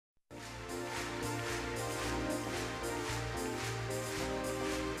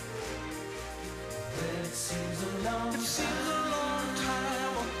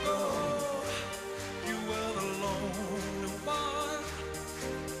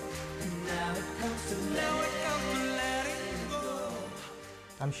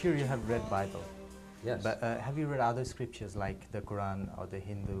I'm sure you have read Bible. Yes. But have you read other scriptures like the Quran or the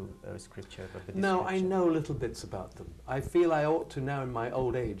Hindu scripture? The Buddhist No, scripture? I know little bits about them. I feel I ought to now in my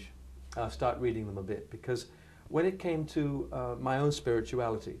old age start reading them a bit, because when it came to my own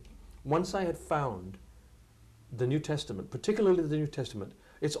spirituality, once I had found the New Testament, particularly the New Testament,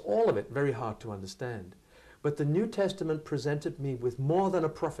 it's all of it very hard to understand. But the New Testament presented me with more than a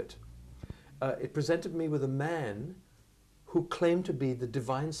prophet. It presented me with a man who claimed to be the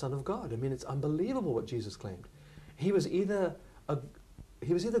divine Son of God. I mean, it's unbelievable what Jesus claimed. He was either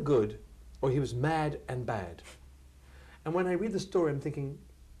good or he was mad and bad. And when I read the story, I'm thinking,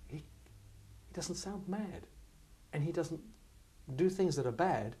 he doesn't sound mad, and he doesn't do things that are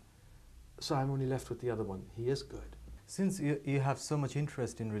bad, so I'm only left with the other one. He is good. Since you have so much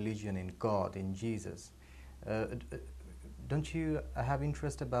interest in religion, in God, in Jesus, don't you have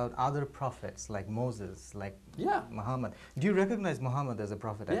interest about other prophets like Moses, like Muhammad? Do you recognize Muhammad as a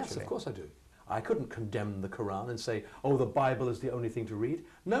prophet actually? Yes, of course I do. I couldn't condemn the Quran and say, oh, the Bible is the only thing to read.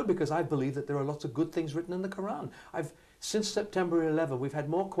 No, because I believe that there are lots of good things written in the Quran. Since September 11, we've had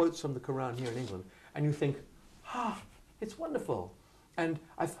more quotes from the Quran here in England, and you think, it's wonderful. And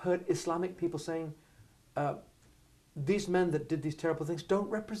I've heard Islamic people saying, these men that did these terrible things don't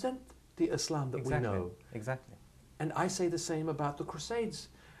represent the Islam that we know. Exactly. And I say the same about the Crusades.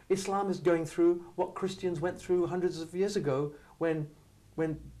 Islam is going through what Christians went through hundreds of years ago when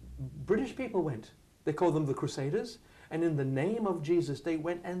British people went. They called them the Crusaders, and in the name of Jesus they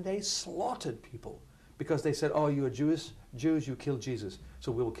went and they slaughtered people because they said, oh, you are Jews, you killed Jesus,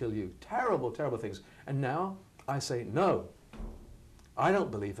 so we'll kill you. Terrible, terrible things. And now I say, no, I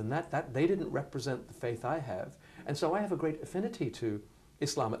don't believe in that. They didn't represent the faith I have. And so I have a great affinity to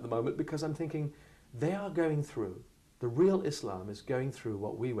Islam at the moment, because I'm thinking they are going through, the real Islam is going through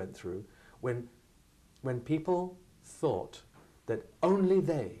what we went through when people thought that only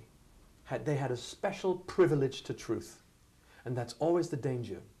they had a special privilege to truth. And that's always the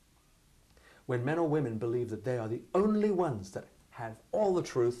danger. When men or women believe that they are the only ones that have all the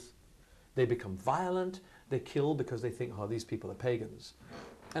truth, they become violent, they kill because they think, oh, these people are pagans.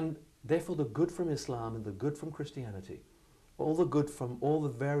 And therefore the good from Islam and the good from Christianity, all the good from all the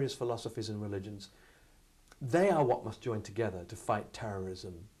various philosophies and religions, they are what must join together to fight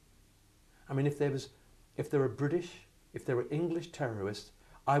terrorism. I mean, if there were British, if there were English terrorists,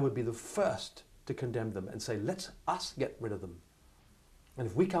 I would be the first to condemn them and say, let us get rid of them. And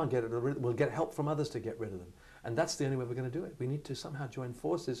if we can't get rid of them, we'll get help from others to get rid of them. And that's the only way we're going to do it. We need to somehow join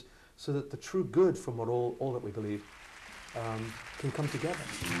forces so that the true good from all that we believe can come together.